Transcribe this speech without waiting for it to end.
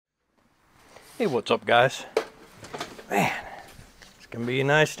Hey, what's up, guys? Man, it's gonna be a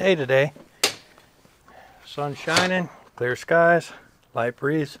nice day today. Sun shining, clear skies, light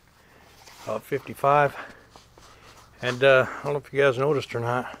breeze, about 55. And I don't know if you guys noticed or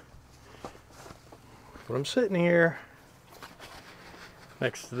not, but I'm sitting here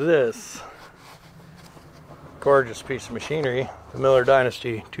next to this gorgeous piece of machinery, the Miller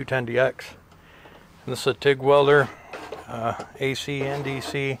Dynasty 210DX. And this is a TIG welder, AC and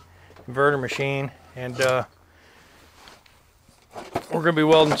DC inverter machine, and we're going to be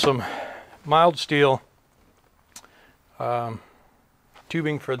welding some mild steel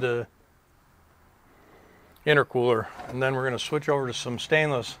tubing for the intercooler, and then we're going to switch over to some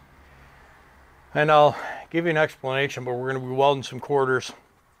stainless, and I'll give you an explanation, but we're going to be welding some quarters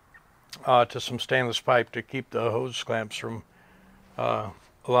to some stainless pipe to keep the hose clamps from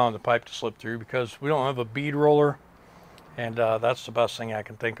allowing the pipe to slip through, because we don't have a bead roller, and that's the best thing I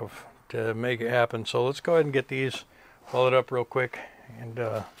can think of to make it happen. So let's go ahead and get these welded up real quick, and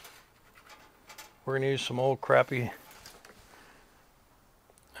we're going to use some old crappy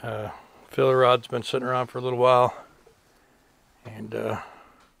filler rod's been sitting around for a little while, and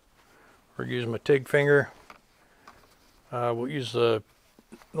we're using my TIG finger. We'll use the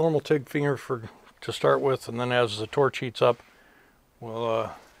normal TIG finger to start with, and then as the torch heats up, we'll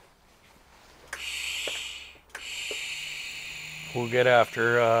get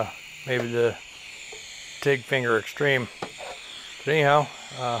after maybe the TIG finger extreme. But anyhow,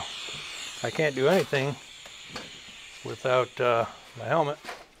 I can't do anything without my helmet.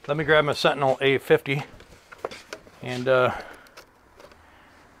 Let me grab my Sentinel A50 and my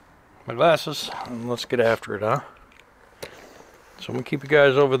glasses, and let's get after it, huh? So I'm gonna keep you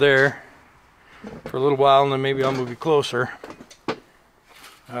guys over there for a little while, and then maybe I'll move you closer,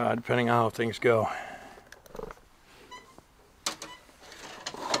 depending on how things go.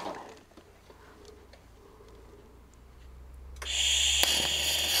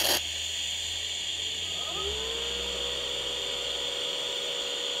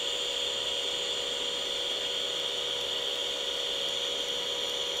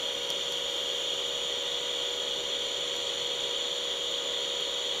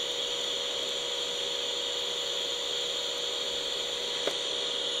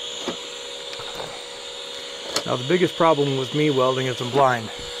 Now the biggest problem with me welding is I'm blind.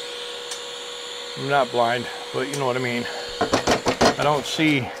 I'm not blind, but you know what I mean. I don't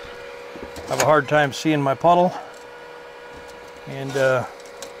see, I have a hard time seeing my puddle, and that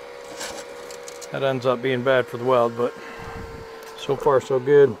ends up being bad for the weld, but so far so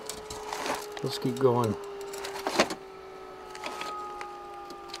good. Let's keep going.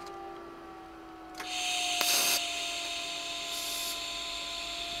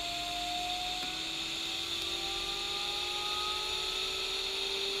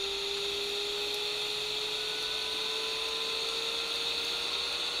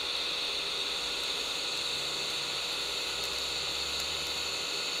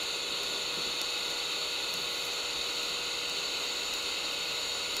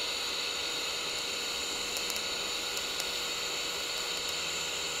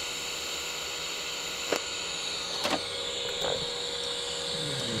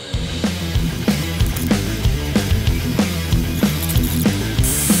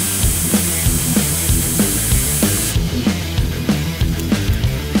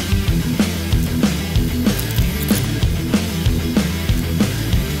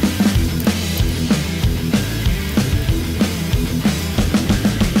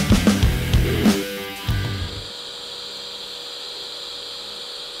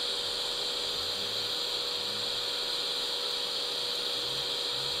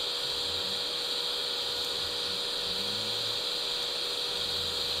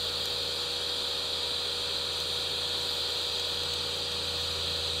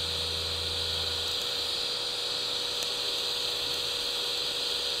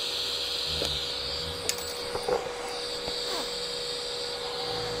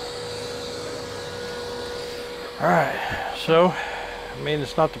 Alright, so, I mean,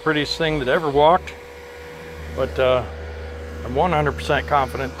 it's not the prettiest thing that ever walked, but I'm 100%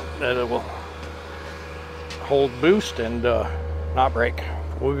 confident that it will hold boost and not break.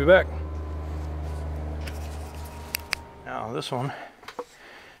 We'll be back. Now this one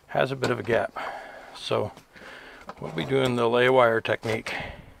has a bit of a gap, so we'll be doing the lay wire technique,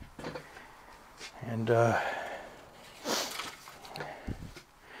 and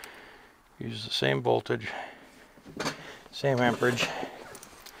use the same voltage, same amperage.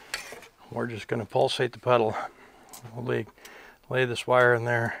 We're just going to pulsate the pedal. We'll lay this wire in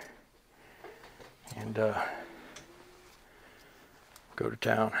there and go to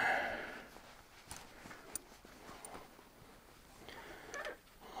town.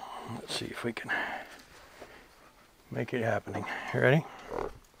 see if we can make it happening. You ready?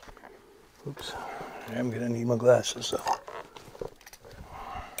 Oops, I'm gonna need my glasses though.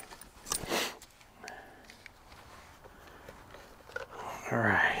 All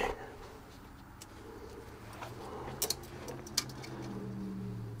right.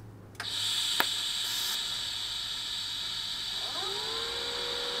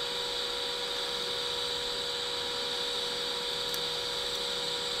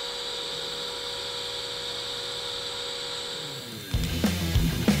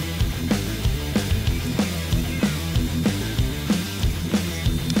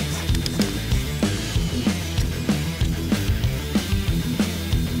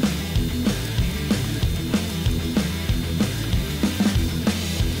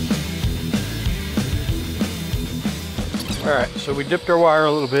 Alright, so we dipped our wire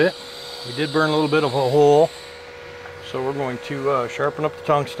a little bit. We did burn a little bit of a hole. So we're going to sharpen up the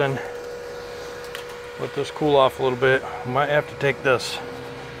tungsten. Let this cool off a little bit. We might have to take this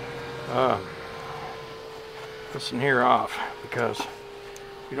in here off because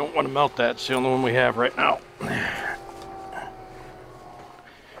we don't want to melt that. It's the only one we have right now.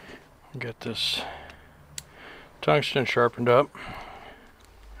 Get this tungsten sharpened up.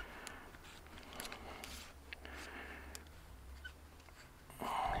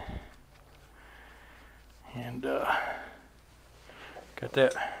 And got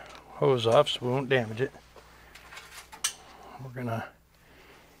that hose off so we won't damage it. We're gonna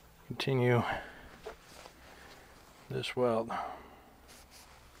continue this weld.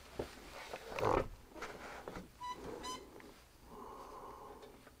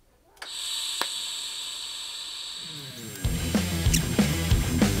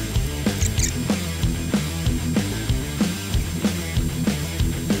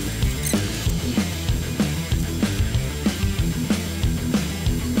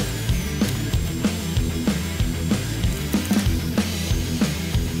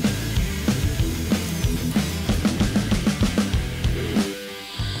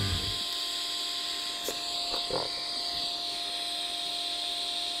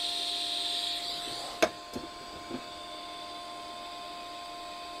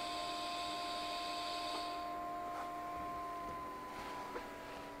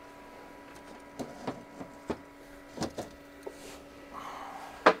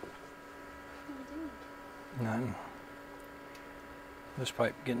 None. This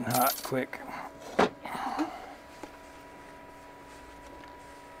pipe getting hot quick.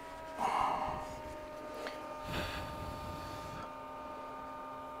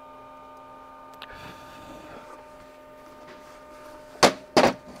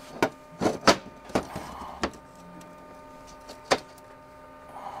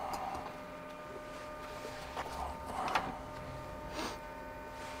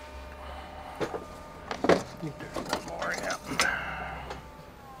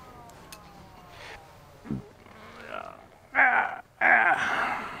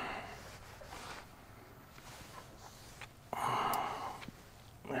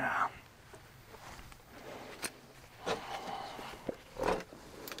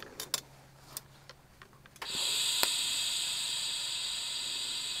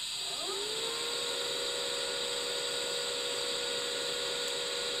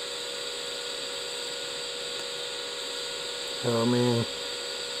 Oh man,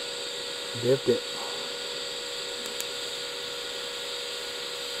 dipped it.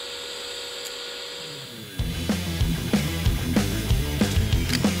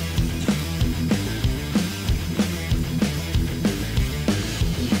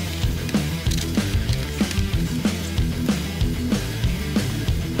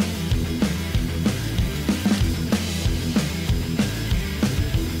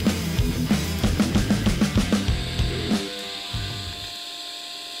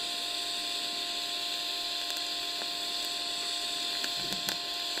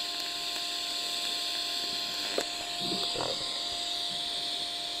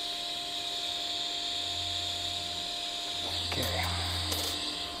 Okay.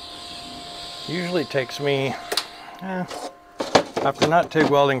 Usually takes me, after not TIG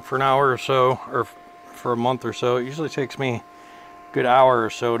welding for an hour or so, or for a month or so, it usually takes me a good hour or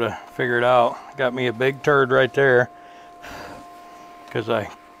so to figure it out. Got me a big turd right there because I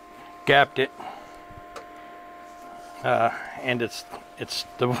gapped it, and it's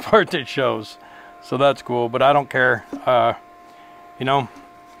the part that shows, so that's cool. But I don't care. You know,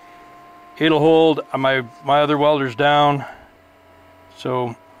 it'll hold. My other welder's down,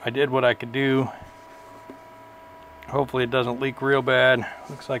 so I did what I could do. Hopefully it doesn't leak real bad.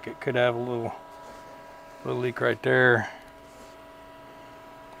 Looks like it could have a little leak right there.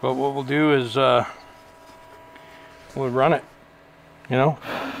 But what we'll do is we'll run it, you know,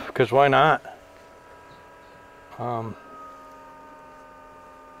 because why not? We'll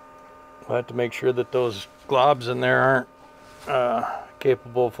have to make sure that those globs in there aren't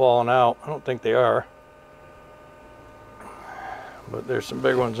capable of falling out. I don't think they are, but there's some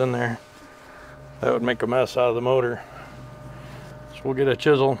big ones in there that would make a mess out of the motor. So we'll get a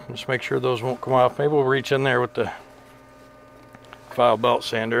chisel, just make sure those won't come off. Maybe we'll reach in there with the file belt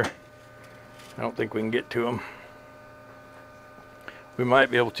sander. I don't think we can get to them. We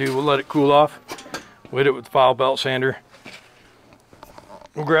might be able to. We'll let it cool off. We'll hit it with the file belt sander.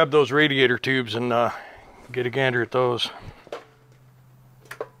 We'll grab those radiator tubes and get a gander at those.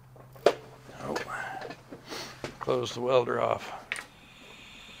 Oh. Close the welder off.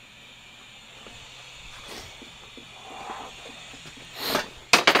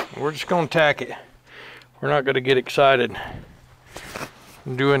 We're just going to tack it. We're not going to get excited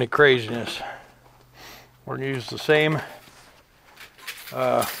and do any craziness. We're going to use the same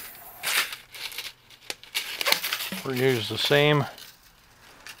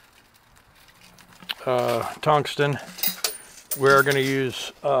tungsten. We're going to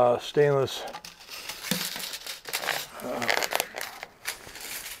use stainless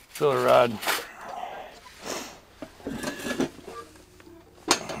filler rod.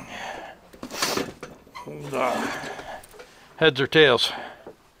 Heads or tails?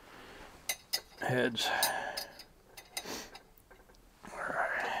 Heads.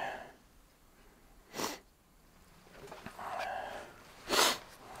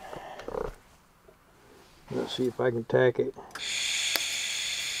 Let's see if I can tack it.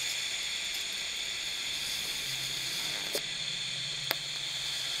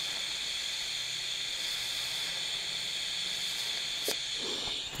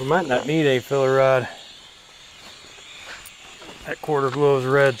 We might not need a filler rod. That quarter glows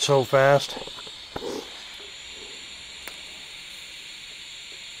red so fast.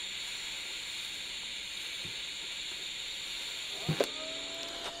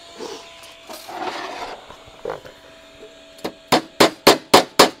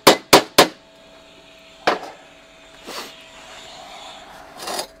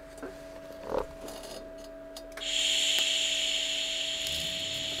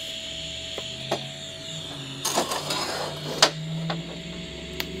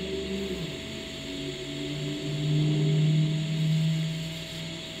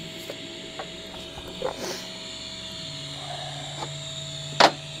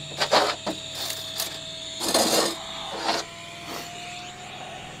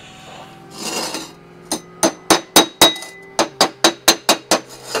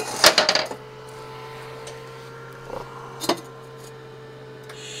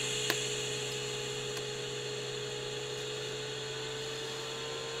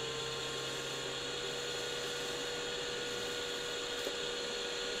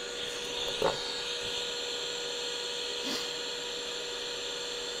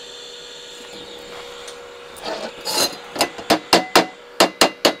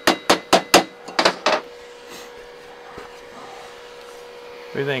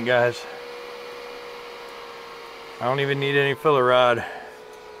 What do you think, guys? I don't even need any filler rod.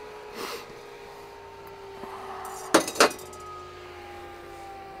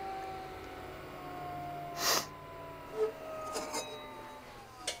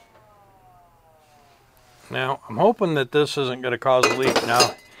 Now, I'm hoping that this isn't going to cause a leak.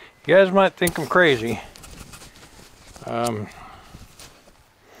 Now, you guys might think I'm crazy. But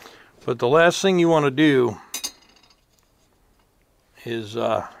the last thing you want to do is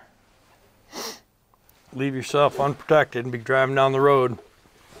leave yourself unprotected and be driving down the road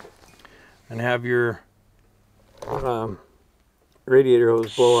and have your radiator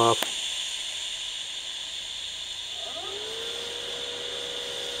hose blow off.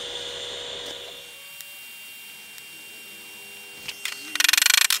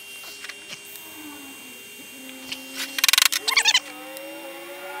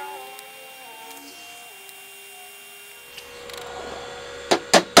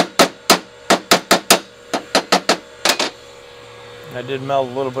 I did melt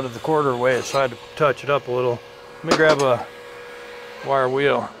a little bit of the quarter away, so I had to touch it up a little. Let me grab a wire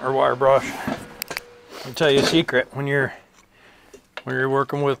wheel or wire brush. I'll tell you a secret: when you're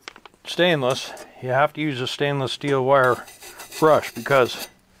working with stainless, you have to use a stainless steel wire brush, because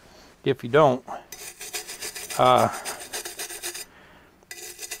if you don't,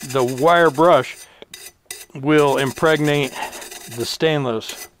 the wire brush will impregnate the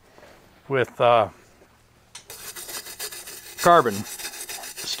stainless with carbon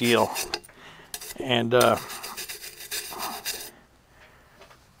steel, and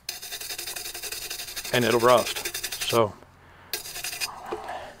and it'll rust. So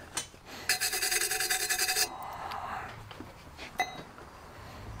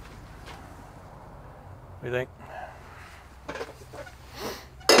what do you think?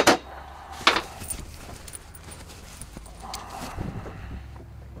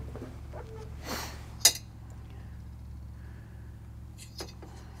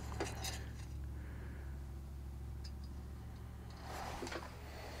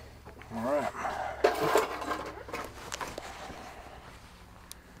 All right.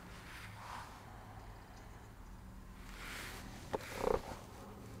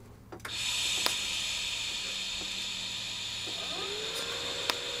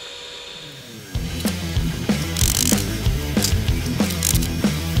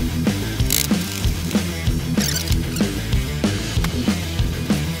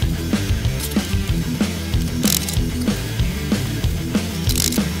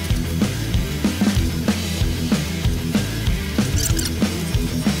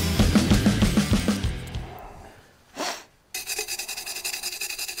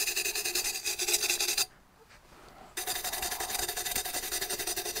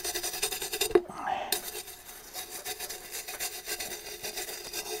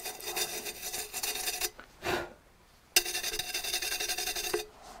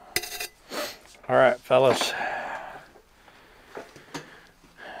 All right, fellas.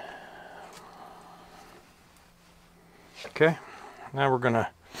 Okay, now we're gonna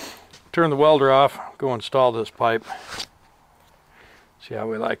turn the welder off, go install this pipe, see how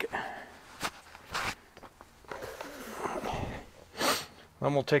we like it.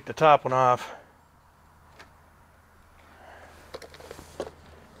 Then we'll take the top one off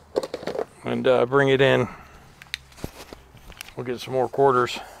and bring it in. We'll get some more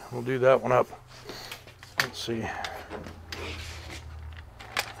quarters. We'll do that one up. Let's see.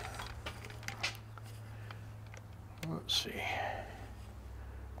 Let's see.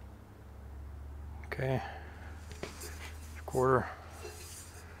 Okay. Quarter,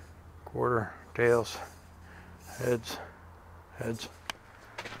 tails, heads, heads.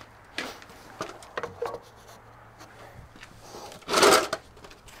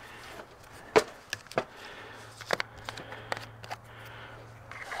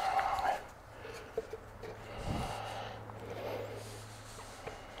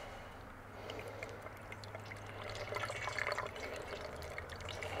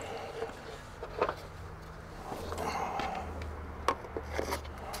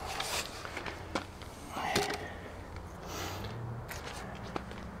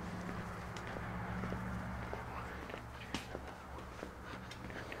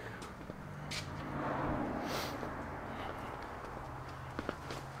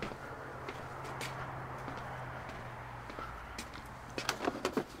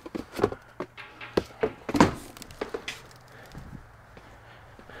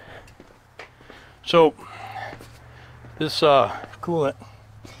 So this coolant,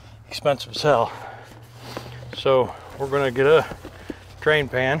 expensive as hell. So we're gonna get a drain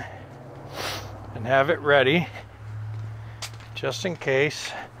pan and have it ready just in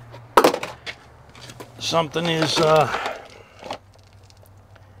case something is out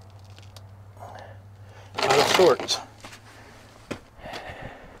of sorts.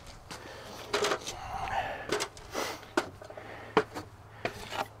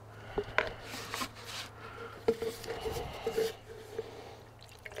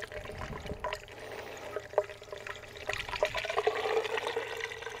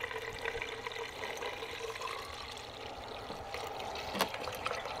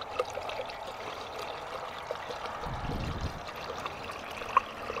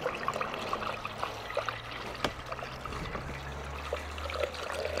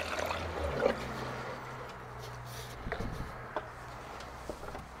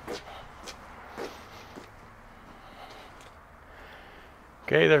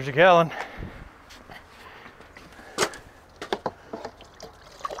 Okay, there's a gallon.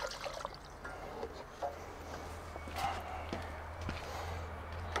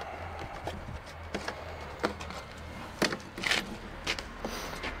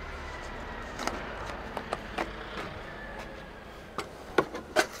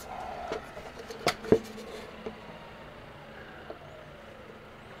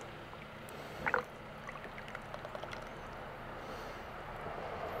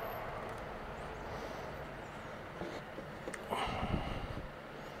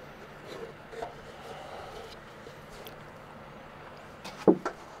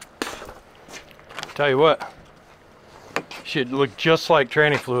 Tell you what, should look just like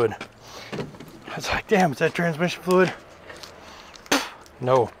tranny fluid. I was like, damn, is that transmission fluid?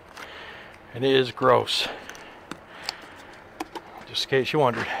 No, And it is gross. Just in case you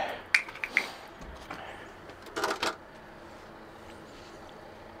wondered.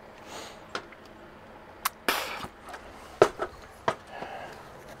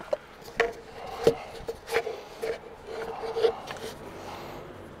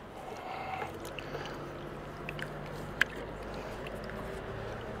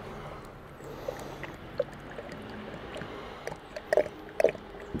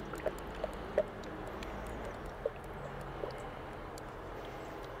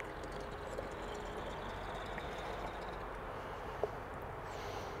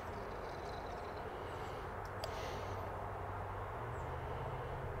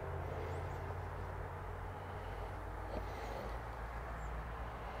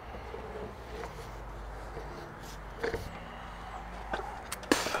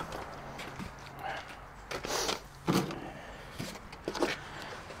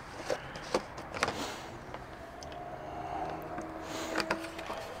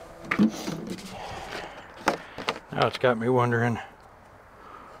 Now it's got me wondering.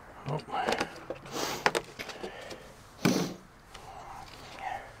 Oh.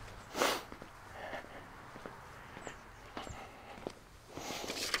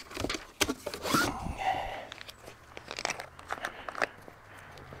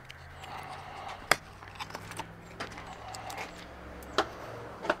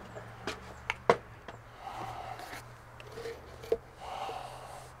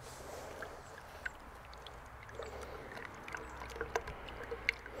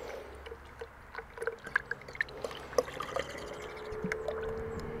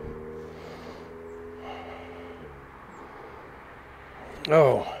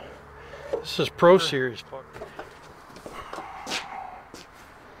 Oh, this is Pro Series.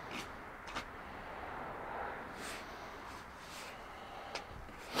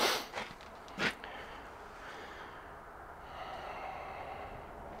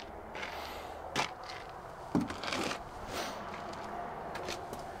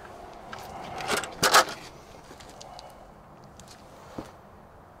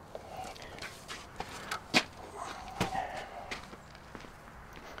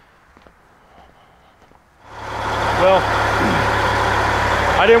 Well,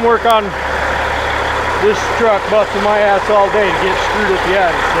 I didn't work on this truck busting my ass all day to get screwed at the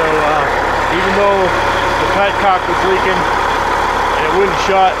end. So even though the petcock was leaking and it wouldn't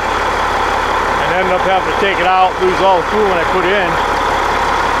shut, and ended up having to take it out, lose all the coolant I put in,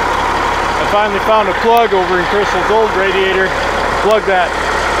 I finally found a plug over in Krystal's old radiator. Plug that.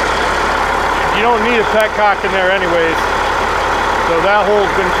 You don't need a petcock in there anyways. So that hole's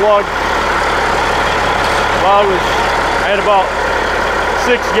been plugged. Well, I had about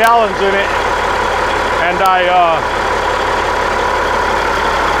 6 gallons in it, and I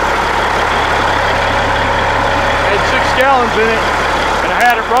had 6 gallons in it, and I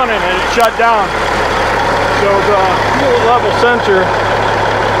had it running, and it shut down. So the fuel level sensor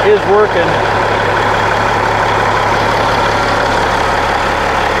is working. I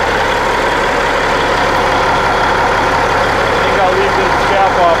think I'll leave this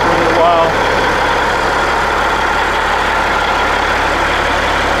cap off for a little while.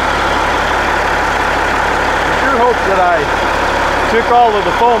 Hope that I took all of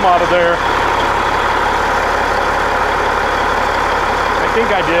the foam out of there. I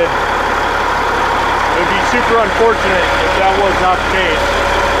think I did. It would be super unfortunate if that was not the case.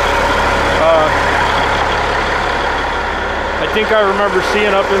 I think I remember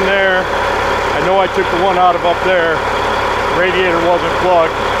seeing up in there, I know I took the one out of up there, the radiator wasn't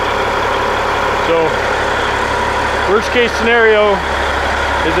plugged. So worst case scenario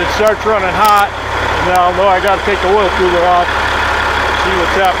is it starts running hot. Now, I got to take the oil cooler off, see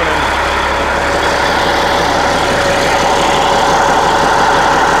what's happening.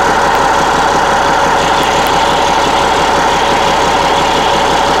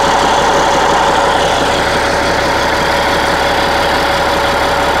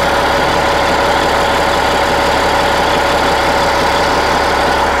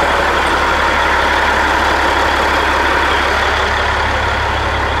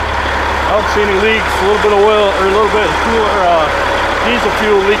 I don't see any leaks, a little bit of oil or a little bit of cooler, diesel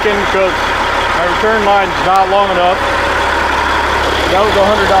fuel leaking because my return line's not long enough. That was a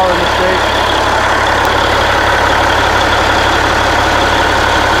 $100 mistake.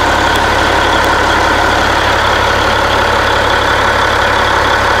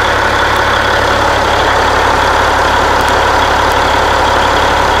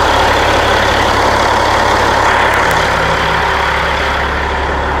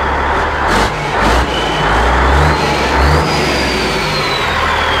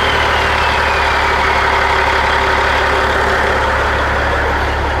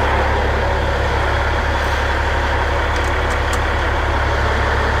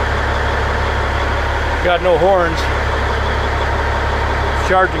 Got no horns. It's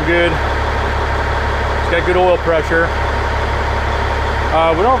charging good. It's got good oil pressure.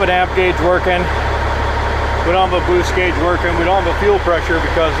 We don't have an amp gauge working. We don't have a boost gauge working. We don't have a fuel pressure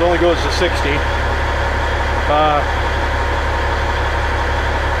because it only goes to 60.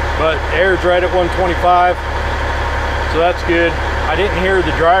 But air's right at 125, so that's good. I didn't hear the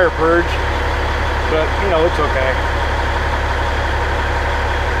dryer purge, but you know, it's okay.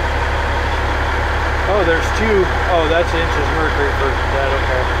 Oh, there's two. Oh, that's inches mercury for that,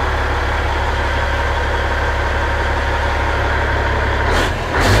 okay.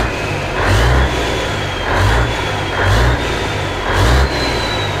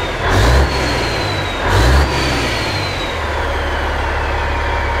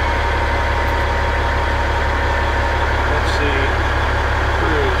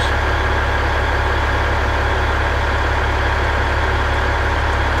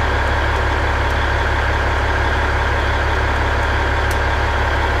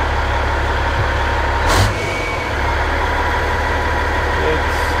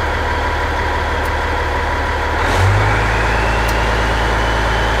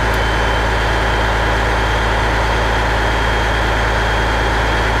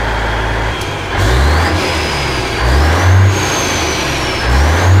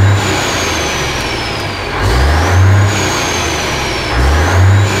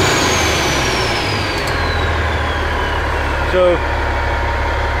 So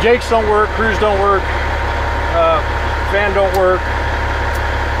jakes don't work, crews don't work, fan don't work.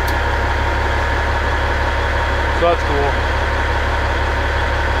 So that's cool.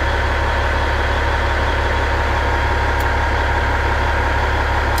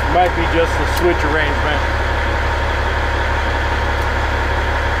 Might be just the switch arrangement.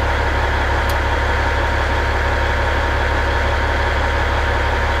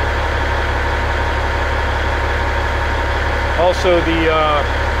 Also, the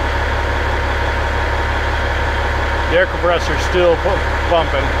air compressor is still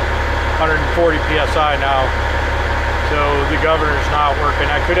pumping 140 psi now, so the governor's not working.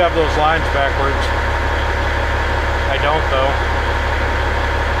 I could have those lines backwards. I don't though.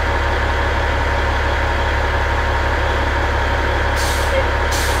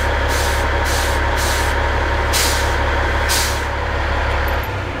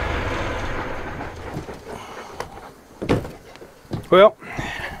 Well,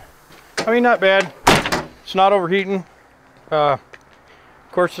 I mean, not bad. It's not overheating. Of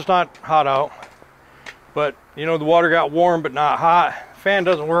course, it's not hot out, but you know, the water got warm but not hot. Fan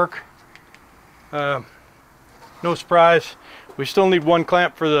doesn't work. No surprise. We still need one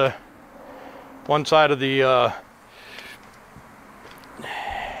clamp for the one side of the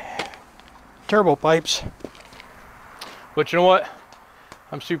turbo pipes. But you know what?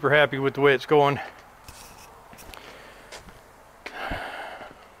 I'm super happy with the way it's going.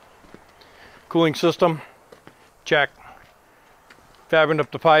 Cooling system, check. Fabbing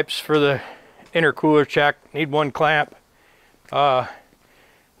up the pipes for the intercooler, check. Need one clamp.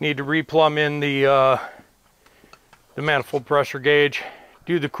 Need to replumb in the manifold pressure gauge.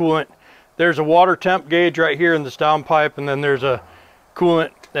 Do the coolant. There's a water temp gauge right here in this downpipe, and then there's a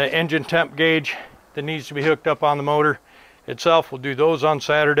coolant, the engine temp gauge that needs to be hooked up on the motor itself. We'll do those on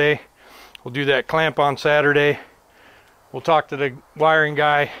Saturday. We'll do that clamp on Saturday. We'll talk to the wiring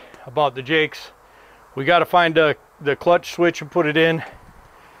guy about the jakes. We got to find the clutch switch and put it in,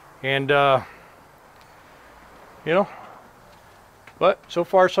 and you know, but so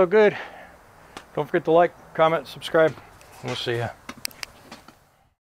far so good. Don't forget to like, comment, subscribe. We'll see ya.